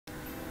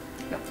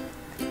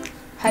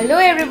Hello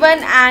everyone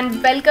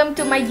and welcome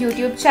to my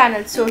YouTube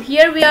channel. So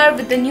here we are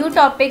with a new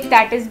topic,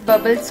 that is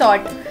bubble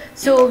sort.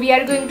 So we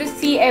are going to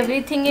see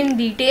everything in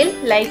detail,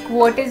 like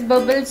what is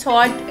bubble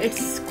sort,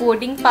 its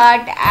coding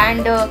part,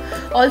 and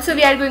also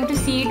we are going to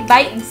see it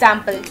by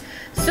example.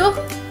 So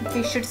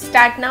we should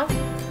start now.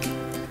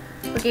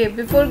 Okay,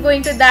 before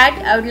going to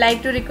that, I would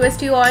like to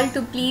request you all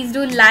to please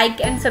do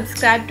like and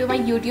subscribe to my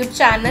YouTube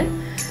channel.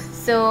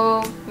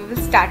 So we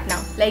will start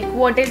now. Like,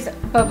 what is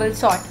bubble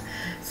sort?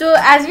 So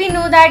as we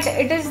know that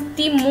it is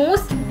the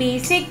most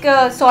basic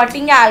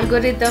sorting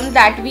algorithm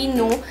that we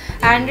know,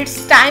 and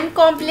its time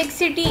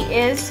complexity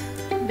is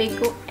big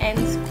O n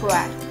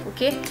square.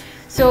 Okay,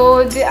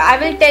 so I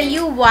will tell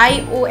you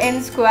why O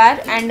n square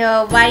and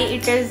why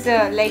it is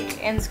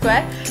like n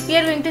square. We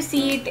are going to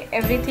see it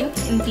everything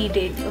in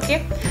detail.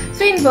 Okay,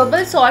 so in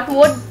bubble sort,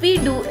 what we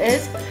do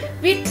is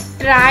we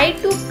try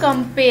to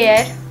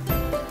compare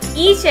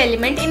each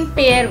element in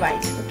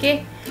pairwise.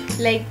 Okay,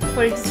 like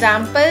for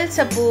example,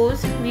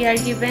 suppose we are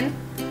given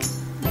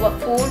 4,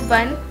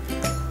 1,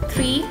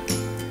 3,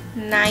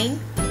 9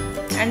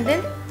 and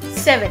then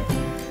 7.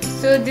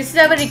 So this is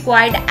our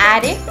required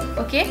array.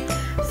 Okay,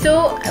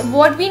 so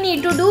what we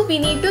need to do, we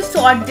need to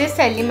sort this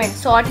element.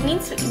 Sort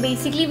means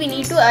basically we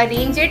need to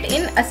arrange it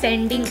in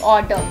ascending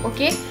order.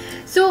 Okay,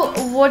 so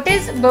what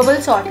is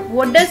bubble sort?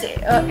 What does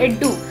it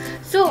do?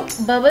 So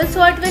bubble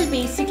sort will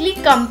basically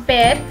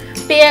compare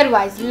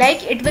pairwise.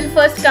 Like it will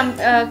first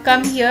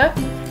come here,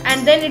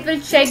 and then it will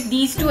check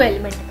these two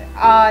elements,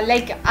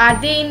 like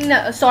are they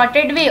in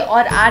sorted way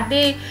or are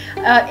they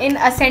in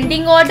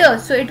ascending order.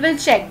 So it will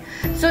check.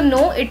 So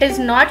no, it is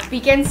not. We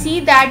can see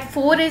that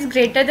 4 is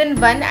greater than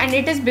 1 and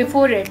it is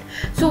before it.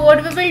 So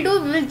what we will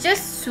do, we will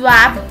just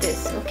swap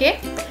this. Okay,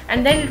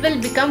 and then it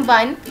will become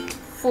 1,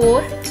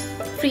 4,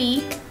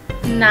 3,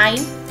 9,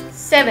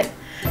 7.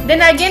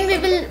 Then again we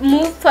will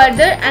move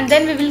further and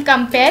then we will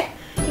compare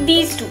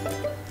these two.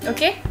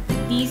 Okay,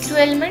 these two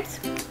elements,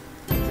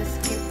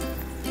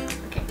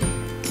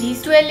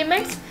 these two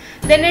elements,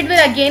 then it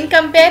will again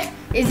compare.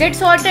 Is it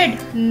sorted?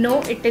 No,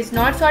 it is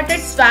not sorted.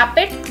 Swap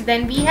it.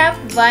 Then we have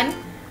 1,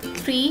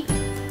 3,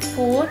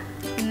 4,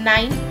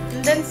 9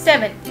 and then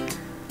 7.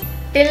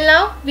 Till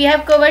now we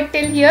have covered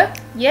till here.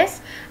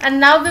 Yes,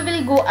 and now we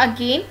will go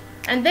again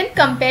and then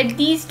compare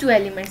these two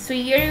elements. So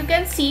here you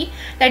can see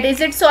that is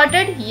it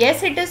sorted?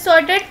 Yes, it is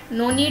sorted.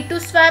 No need to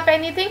swap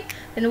anything.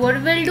 Then what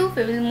we will do,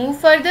 we will move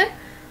further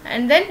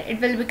and then it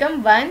will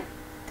become 1,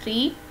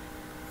 3,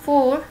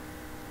 4,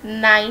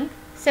 9,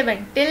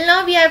 7. Till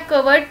now we have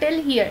covered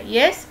till here.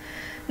 Yes,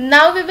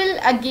 now we will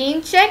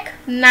again check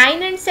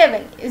 9 and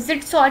 7. Is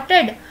it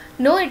sorted?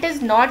 No, it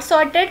is not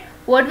sorted.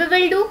 What we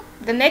will do,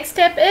 the next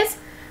step is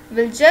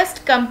we'll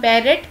just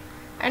compare it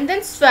and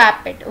then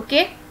swap it.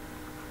 Okay,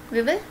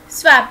 we will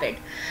swap it.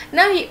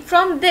 Now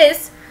from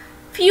this,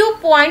 few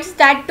points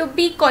that to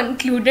be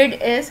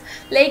concluded is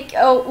like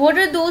what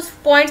are those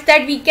points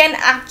that we can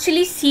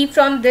actually see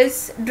from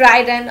this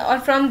dry run or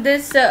from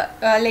this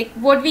like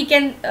what we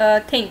can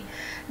think.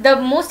 The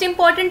most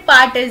important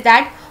part is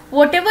that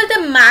whatever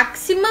the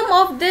maximum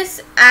of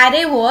this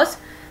array was,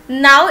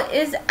 now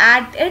is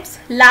at its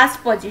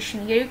last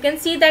position. Here you can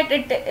see that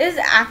it is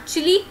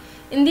actually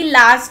in the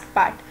last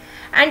part.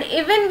 And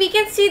even we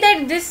can see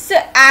that this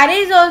array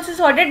is also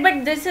sorted,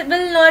 but this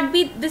will not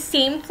be the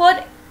same for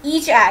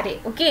each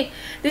array. Okay,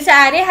 this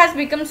array has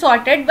become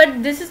sorted,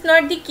 but this is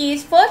not the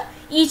case for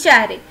each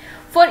array.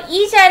 For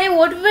each array,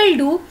 what we will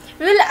do,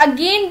 we will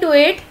again do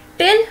it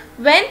till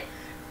when?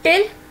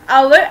 Till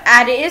our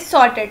array is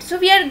sorted. So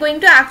we are going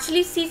to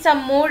actually see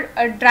some more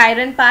dry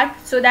run part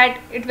so that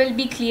it will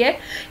be clear.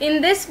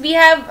 In this we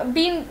have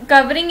been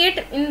covering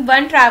it in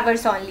one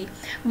traverse only,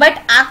 but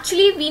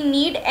actually we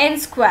need n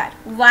square.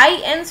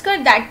 Why n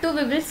square? That too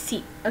we will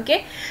see.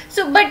 Okay,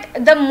 so but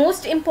the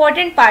most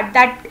important part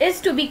that is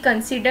to be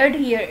considered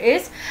here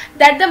is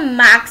that the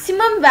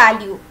maximum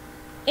value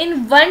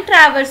in one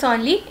traverse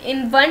only,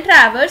 in one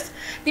traverse,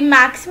 the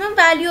maximum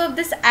value of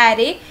this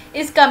array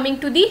is coming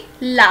to the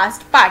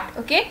last part.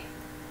 Okay,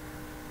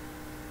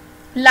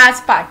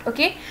 last part.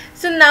 Okay,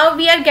 so now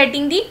we are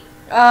getting the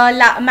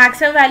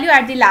maximum value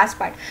at the last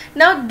part.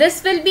 Now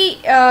this will be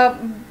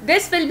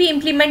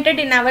implemented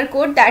in our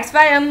code. That's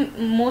why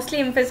I'm mostly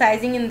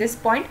emphasizing in this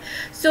point.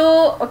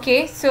 So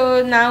okay,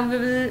 so now we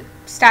will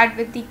start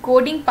with the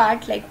coding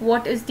part, like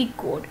what is the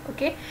code.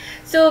 Okay,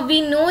 so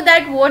we know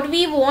that what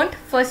we want,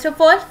 first of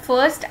all,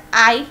 first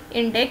I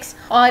index,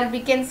 or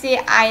we can say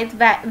ith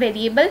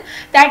variable,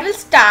 that will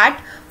start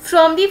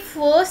from the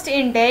first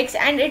index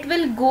and it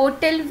will go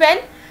till when?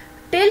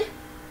 Till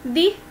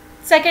the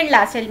second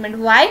last element.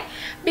 Why?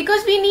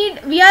 Because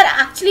we are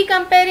actually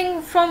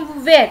comparing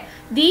from where?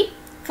 The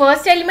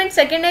first element,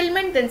 second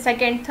element, then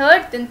second,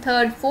 third, then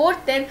third,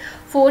 fourth, then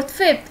fourth,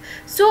 fifth.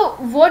 So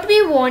what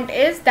we want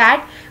is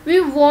that we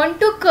want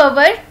to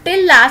cover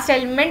till last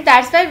element.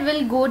 That's why we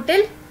will go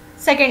till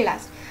second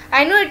last.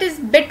 I know it is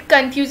bit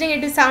confusing,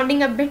 it is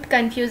sounding a bit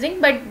confusing,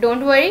 but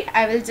don't worry,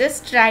 I will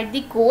just write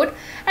the code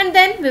and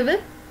then we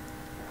will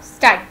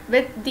start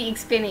with the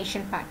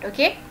explanation part.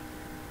 Okay,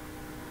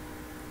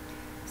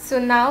 So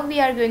now we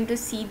are going to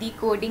see the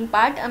coding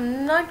part.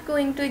 I'm not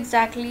going to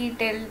exactly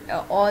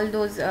tell all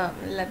those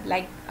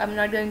like I'm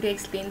not going to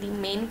explain the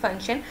main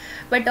function,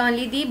 but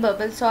only the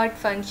bubble sort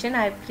function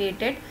I have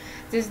created.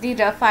 This is the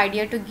rough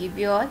idea to give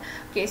you all.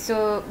 Okay,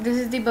 so this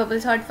is the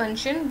bubble sort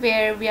function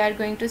where we are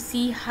going to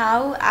see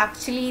how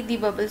actually the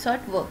bubble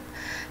sort work.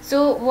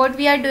 So what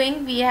we are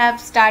doing, we have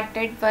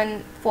started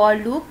one for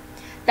loop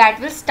that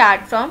will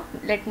start from,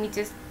 let me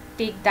just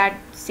take that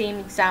same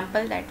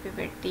example that we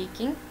were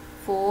taking,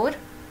 4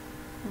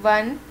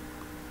 1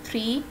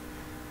 3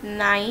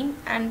 9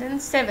 and then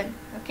 7.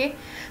 Okay,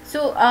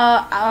 so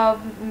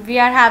we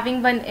are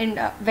having one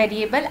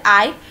variable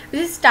I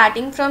which is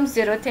starting from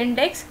 0th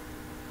index,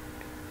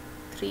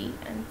 3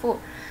 and 4.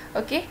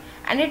 Okay,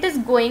 and it is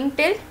going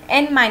till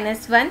n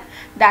minus 1,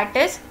 that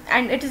is,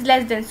 and it is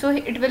less than, so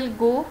it will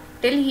go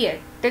till here,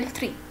 till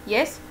 3.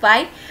 Yes,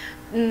 why?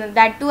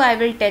 That too I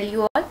will tell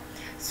you all.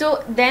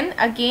 So then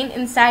again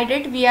inside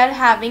it we are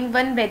having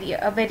one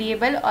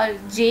variable or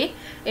j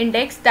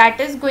index that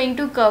is going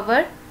to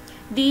cover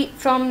the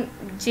from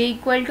j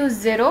equal to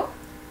 0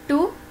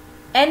 to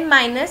n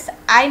minus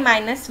I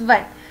minus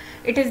 1.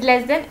 It is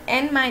less than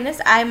n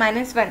minus I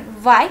minus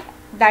 1. Why?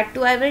 That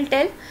too I will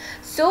tell.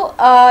 So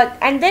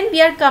and then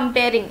we are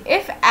comparing,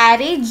 if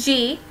array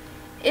j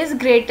is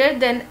greater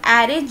than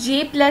array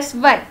j plus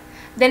 1,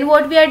 then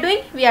what we are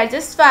doing, we are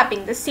just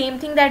swapping the same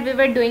thing that we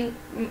were doing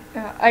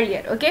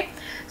earlier. Okay,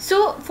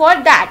 so for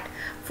that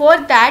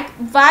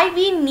why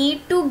we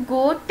need to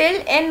go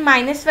till n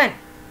minus 1?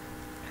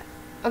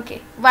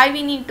 Okay, why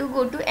we need to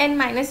go to n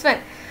minus 1?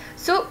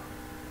 So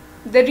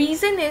the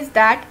reason is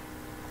that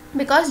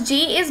because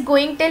j is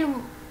going till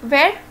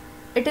where?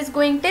 It is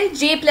going till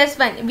j plus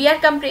 1. We are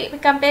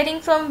comparing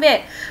from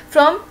where?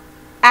 From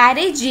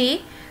array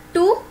j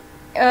to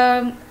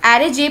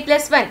array j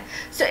plus 1.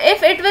 So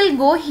if it will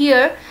go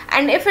here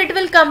and if it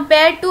will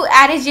compare to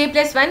array j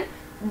plus 1,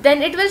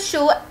 then it will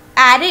show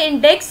array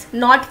index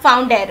not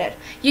found error.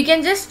 You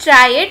can just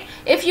try it.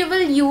 If you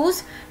will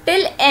use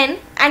till n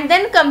and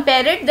then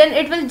compare it, then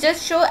it will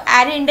just show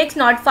array index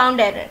not found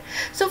error.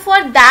 So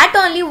for that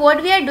only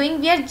what we are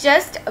doing,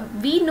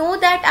 we know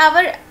that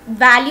our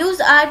values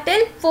are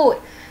till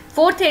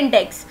 4th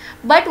index,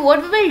 but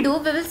what we will do,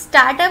 we will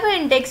start our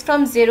index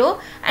from 0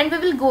 and we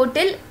will go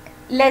till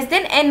less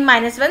than n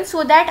minus 1,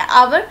 so that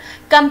our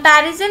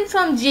comparison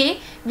from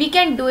j we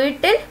can do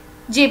it till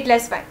j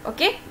plus 1.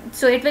 Okay,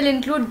 so it will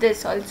include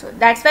this also.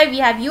 That's why we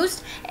have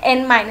used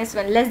n minus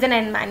 1, less than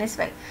n minus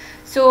 1.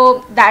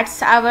 So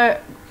that's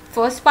our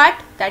first part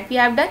that we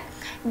have done.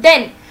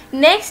 Then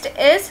next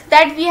is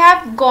that we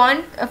have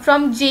gone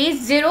from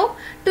j0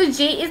 to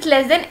j is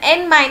less than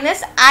n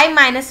minus I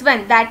minus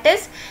 1. That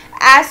is,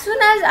 as soon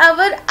as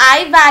our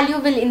I value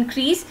will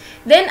increase,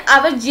 then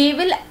our j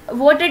will,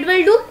 what it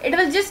will do, it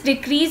will just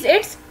decrease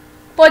its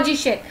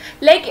position,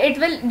 like it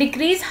will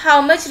decrease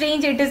how much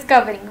range it is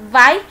covering.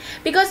 Why?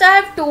 Because I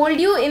have told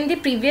you in the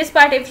previous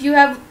part, if you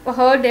have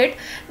heard it,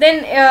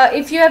 then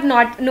if you have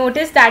not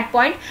noticed that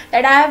point,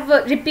 that I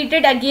have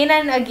repeated again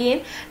and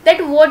again,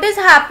 that what is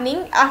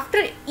happening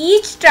after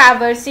each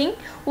traversing,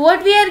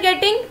 what we are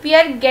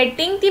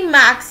getting the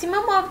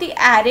maximum of the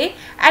array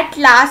at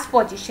last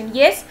position.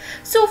 Yes,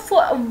 so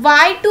for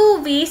why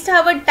to waste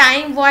our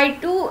time, why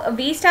to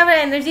waste our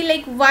energy,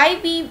 like why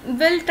we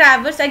will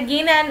traverse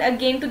again and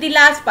again to the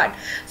last part?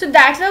 So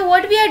that's why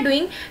what we are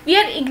doing, we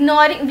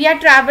are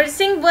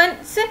traversing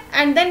once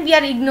and then we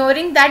are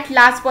ignoring that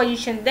last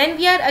position, then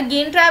we are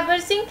again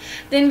traversing,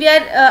 then we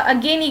are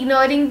again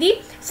ignoring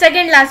the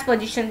second last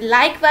position.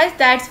 Likewise,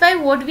 that's why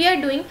what we are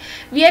doing,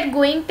 we are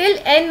going till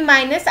n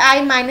minus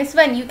I minus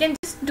 1. You can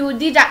just do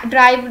the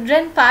drive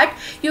run part.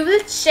 You will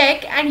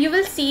check and you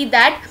will see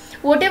that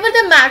whatever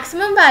the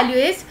maximum value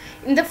is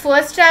in the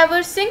first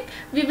traversing,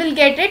 we will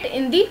get it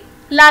in the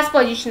last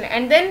position,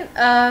 and then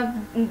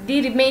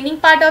the remaining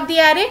part of the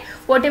array,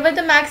 whatever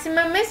the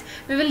maximum is,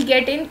 we will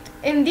get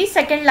in the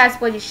second last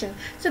position.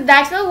 So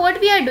that's why what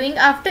we are doing,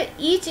 after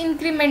each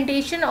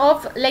incrementation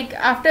of, like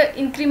after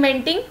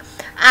incrementing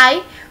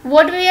I,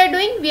 what we are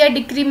doing, we are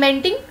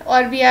decrementing,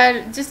 or we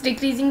are just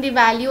decreasing the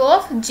value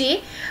of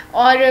j,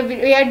 or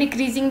we are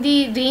decreasing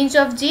the range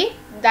of j,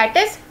 that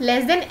is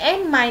less than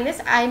n minus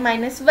I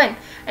minus 1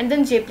 and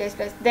then j plus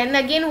plus. Then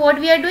again what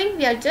we are doing,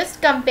 we are just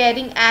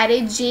comparing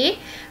array j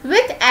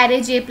with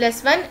array j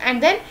plus 1,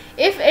 and then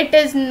if it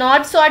is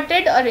not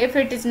sorted or if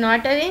it is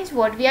not arranged,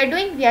 what we are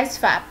doing, we are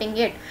swapping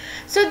it.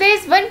 So there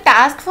is one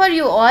task for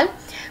you all,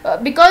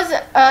 because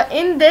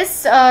in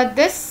this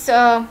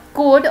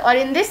code or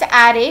in this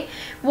array,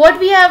 what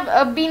we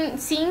have been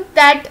seeing,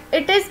 that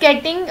it is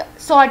getting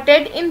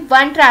sorted in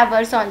one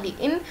traverse only.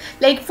 In,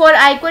 like, for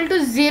I equal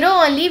to 0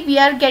 only we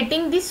are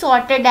getting the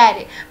sorted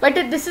array, but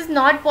this is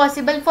not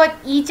possible for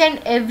each and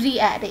every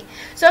array.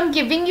 So I'm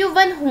giving you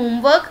one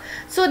homework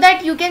so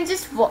that you can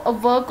just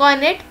work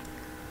on it.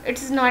 It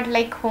is not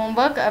like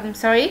homework, I'm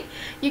sorry.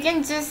 You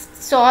can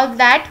just solve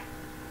that,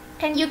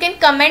 and you can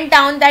comment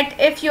down that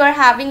if you are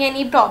having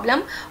any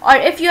problem, or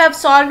if you have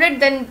solved it,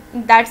 then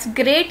that's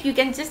great. You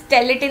can just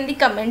tell it in the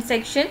comment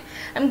section.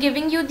 I'm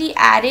giving you the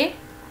array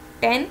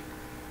 10,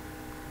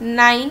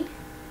 9,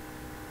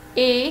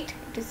 8,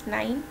 it is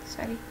 9,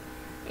 sorry,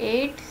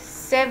 8,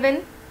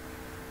 7,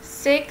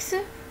 6,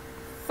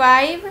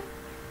 5,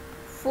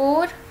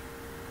 4,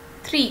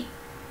 3,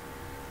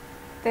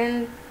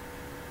 then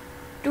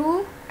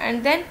 2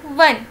 and then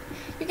 1.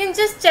 You can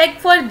just check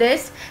for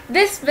this.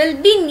 This will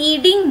be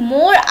needing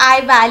more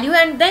I value,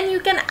 and then you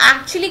can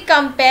actually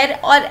compare,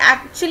 or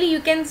actually you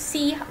can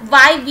see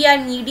why we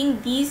are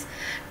needing these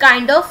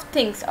kind of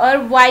things, or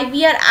why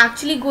we are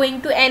actually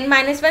going to n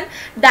minus 1.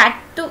 That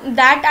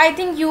I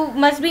think you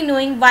must be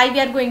knowing why we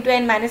are going to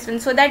n minus 1,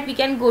 so that we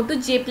can go to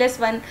j plus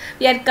 1.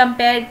 We are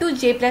compared to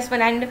j plus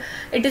 1 and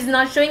it is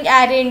not showing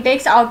array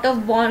index out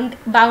of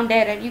bound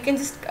error. You can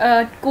just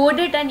code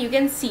it and you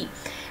can see.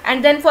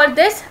 And then for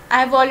this, I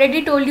have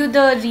already told you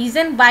the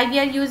reason why we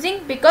are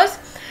using, because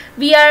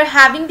we are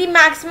having the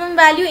maximum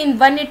value in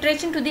one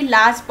iteration to the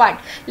last part.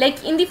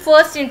 Like in the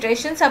first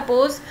iteration,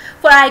 suppose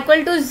for I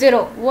equal to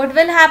 0, what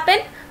will happen?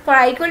 For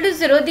I equal to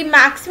 0, the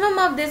maximum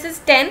of this is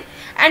 10,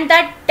 and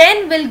that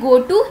 10 will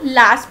go to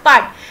last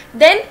part.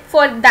 Then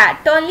for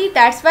that only,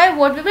 that's why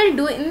what we will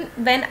do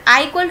when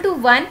I equal to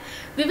 1,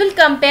 we will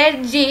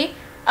compare j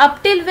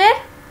up till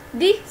where?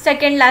 The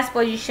second last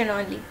position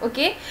only.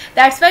 Okay,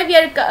 that's why we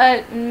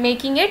are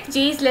making it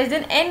j is less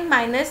than n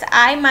minus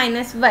I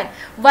minus 1.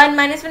 1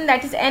 minus 1,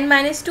 that is n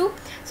minus 2.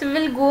 So we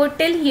will go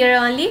till here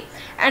only,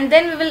 and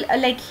then we will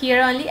like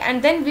here only,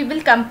 and then we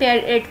will compare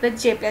it with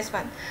j plus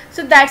 1.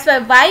 So that's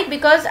why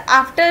because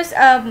after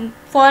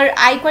for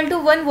I equal to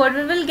 1, what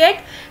we will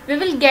get? We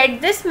will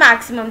get this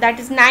maximum, that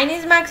is 9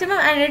 is maximum,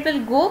 and it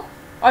will go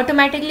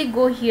automatically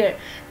go here.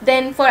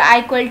 Then for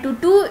I equal to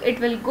 2, it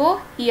will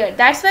go here.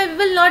 That's why we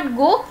will not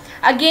go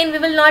again, we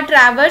will not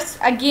traverse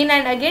again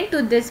and again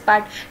to this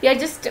part. We are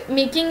just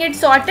making it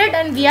sorted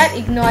and we are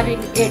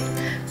ignoring it.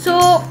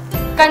 So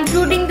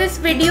concluding this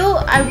video,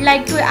 I would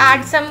like to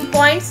add some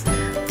points.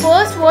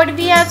 First, what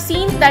we have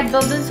seen, that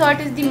bubble sort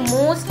is the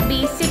most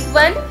basic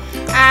one,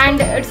 and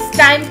its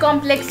time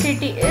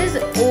complexity is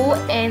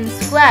O(n)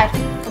 square.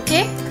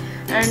 Okay,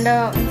 and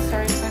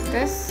sorry for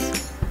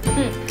this,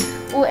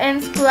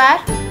 O(n) square.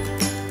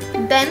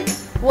 Then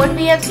what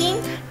we have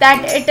seen,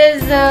 that it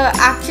is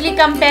actually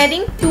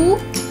comparing two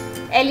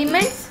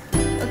elements,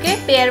 okay,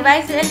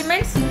 pairwise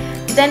elements.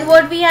 Then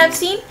what we have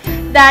seen,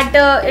 that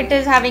it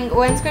is having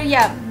O(n) square.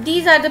 Yeah,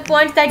 these are the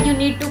points that you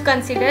need to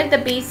consider. The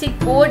basic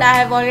code I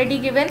have already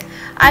given.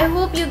 I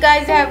hope you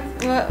guys have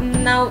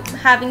now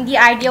having the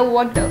idea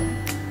what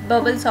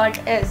bubble sort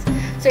is.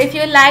 So if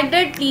you liked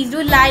it, please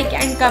do like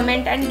and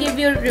comment and give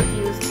your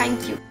reviews.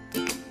 Thank you.